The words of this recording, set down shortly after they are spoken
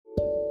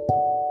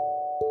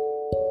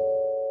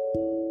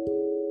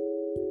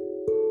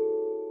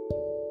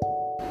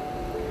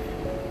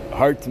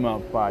Heart to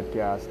Mouth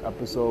Podcast,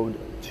 episode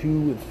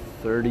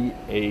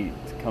 238,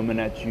 coming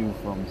at you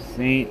from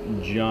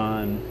St.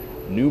 John,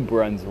 New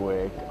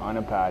Brunswick, on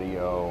a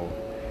patio,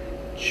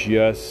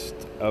 just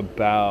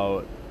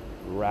about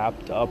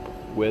wrapped up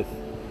with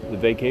the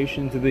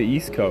vacation to the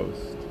East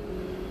Coast.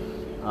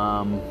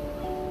 A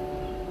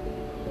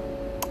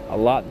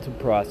lot to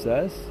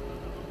process,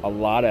 a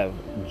lot of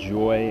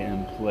joy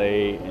and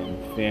play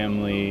and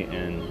family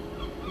and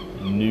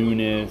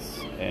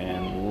newness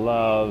and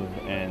love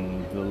and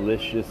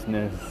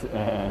deliciousness,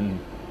 and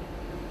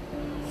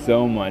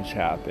so much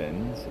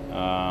happens.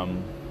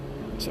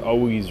 It's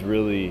always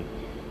really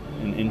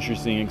an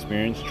interesting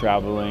experience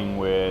traveling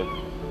with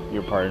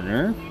your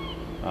partner.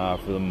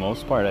 For the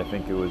most part, I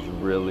think it was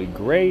really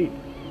great.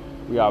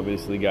 We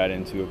obviously got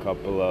into a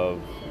couple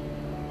of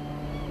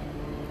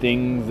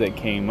things that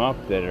came up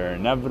that are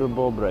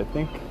inevitable, but I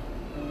think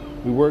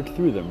we worked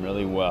through them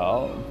really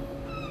well.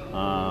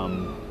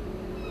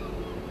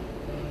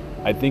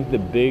 I think the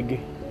big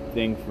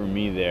thing for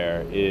me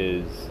there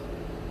is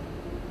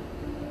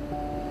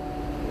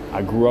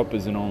I grew up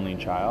as an only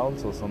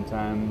child, so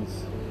sometimes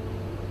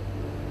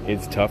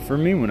it's tough for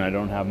me when I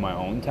don't have my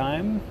own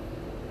time,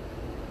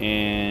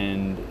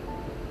 and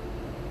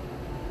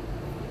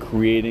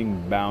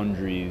creating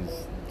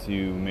boundaries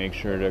to make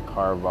sure to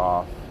carve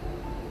off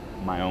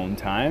my own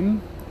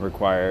time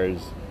requires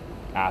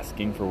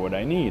asking for what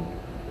I need.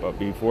 But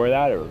before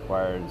that, it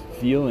requires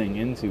feeling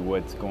into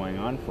what's going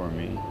on for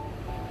me.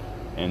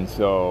 And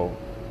so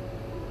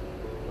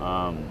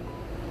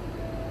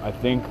I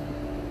think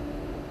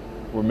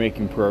we're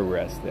making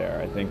progress there.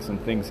 I think some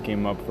things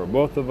came up for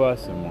both of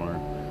us and we're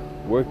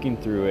working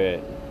through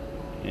it,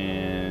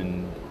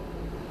 and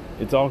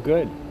it's all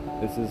good.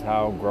 This is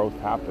how growth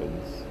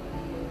happens.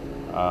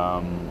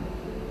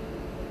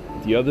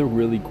 The other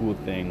really cool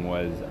thing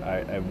was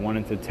I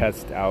wanted to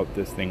test out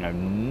this thing I've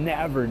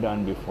never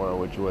done before,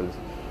 which was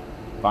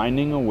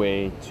finding a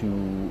way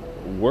to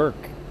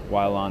work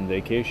while on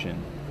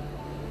vacation.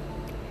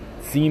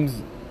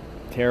 Seems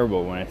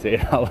terrible when I say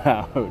it out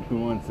loud. Who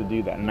wants to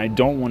do that? And I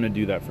don't want to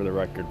do that, for the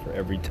record, for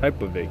every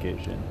type of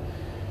vacation.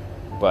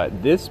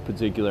 But this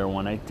particular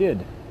one I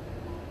did.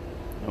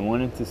 I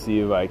wanted to see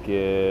if I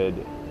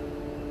could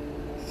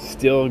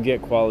still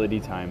get quality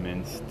time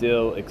in,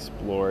 still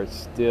explore,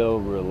 still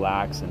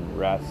relax and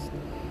rest,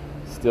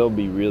 still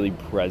be really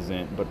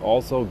present, but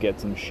also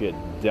get some shit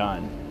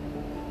done.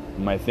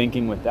 My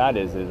thinking with that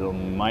is it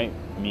might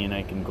mean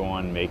I can go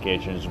on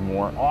vacations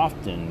more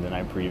often than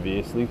I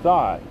previously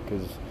thought,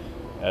 because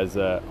as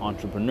an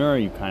entrepreneur,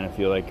 you kind of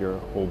feel like your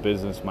whole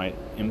business might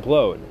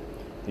implode.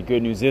 The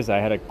good news is I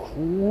had a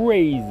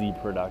crazy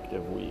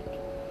productive week.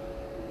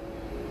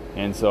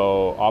 And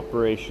so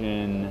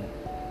Operation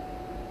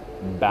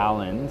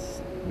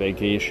Balance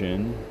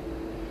Vacation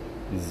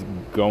is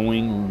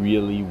going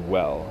really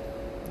well.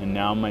 And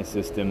now my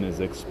system is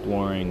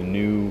exploring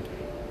new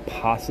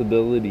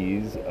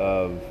possibilities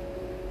of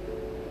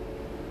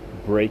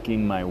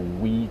breaking my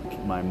week,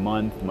 my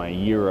month, my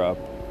year up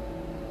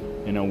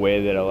in a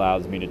way that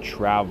allows me to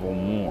travel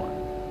more.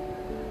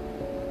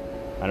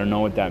 I don't know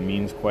what that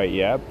means quite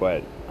yet,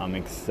 but I'm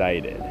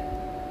excited.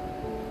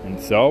 And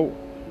so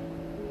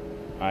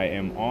I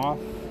am off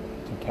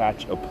to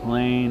catch a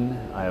plane.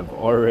 I have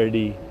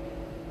already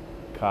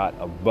caught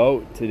a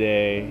boat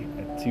today,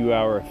 a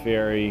 2-hour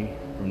ferry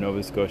from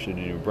Nova Scotia to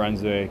New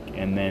Brunswick,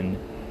 and then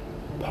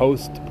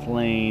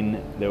post-plane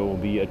there will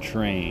be a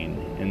train,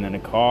 and then a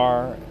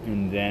car,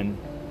 and then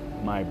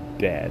my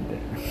bed.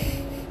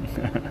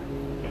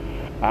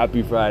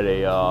 Happy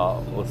Friday,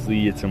 y'all. We'll see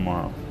you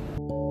tomorrow.